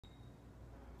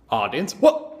Audience,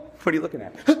 what are you looking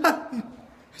at?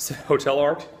 Is it hotel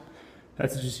art?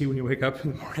 That's what you see when you wake up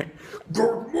in the morning.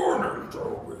 Good morning,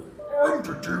 Toby. I'm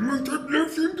the demon that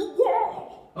lives in the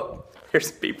wall. Oh, here's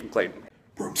some beef from Clayton.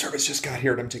 Room service just got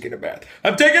here and I'm taking a bath.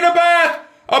 I'm taking a bath!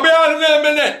 I'll be out in a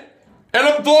minute! And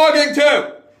I'm vlogging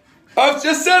too! I've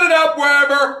just set it up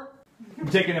wherever! I'm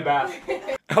taking a bath.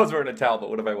 I was wearing a towel, but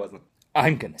what if I wasn't?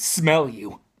 I'm gonna smell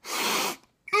you.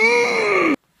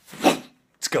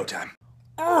 It's go time.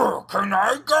 Can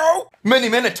I go?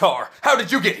 Minotaur, how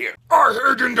did you get here? I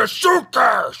hid in the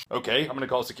suitcase. Okay, I'm gonna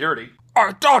call security.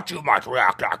 I thought you might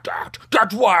react like that.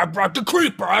 That's why I brought the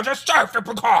creeper as a safety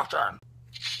precaution.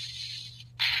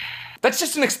 That's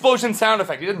just an explosion sound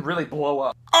effect. It didn't really blow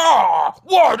up. Ah,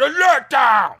 what a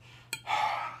letdown!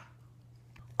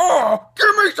 Oh,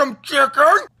 give me some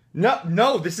chicken!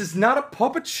 No, this is not a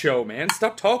puppet show, man.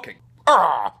 Stop talking.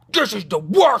 Ah, this is the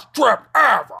worst trip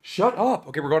ever! Shut up.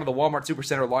 Okay, we're going to the Walmart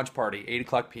Supercenter launch party, 8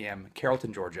 o'clock p.m.,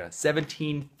 Carrollton, Georgia,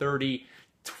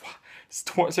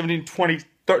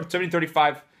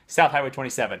 1735 South Highway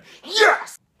 27.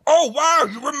 Yes! Oh wow,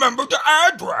 you remembered the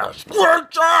address!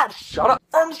 Great job! Shut up.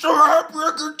 I'm so happy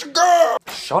I get to go!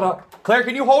 Shut up. Claire,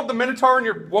 can you hold the Minotaur in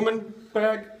your woman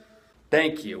bag?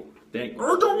 Thank you. I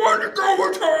don't want to go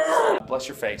with her! Bless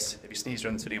your face. If you sneeze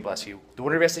during this video, bless you. The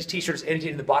winner of yesterday's t-shirt is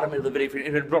edited in the bottom of the video. If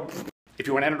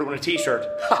you want to enter to win a t-shirt,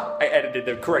 I edited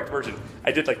the correct version.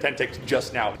 I did like 10 takes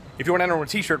just now. If you want to enter to win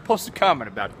a t-shirt, post a comment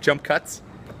about jump cuts,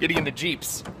 getting into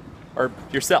Jeeps, or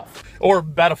yourself, or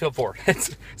Battlefield 4.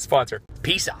 It's sponsor.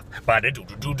 Peace out.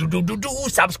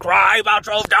 Subscribe,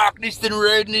 outro of darkness, then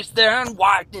redness, then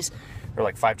whiteness. There are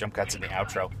like 5 jump cuts in the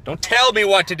outro. Don't tell me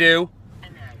what to do.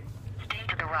 And then stay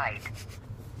to the right.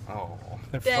 Oh,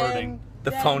 they're flirting.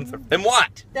 The phone. Then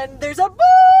what? Then there's a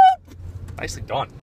boop! Nicely done.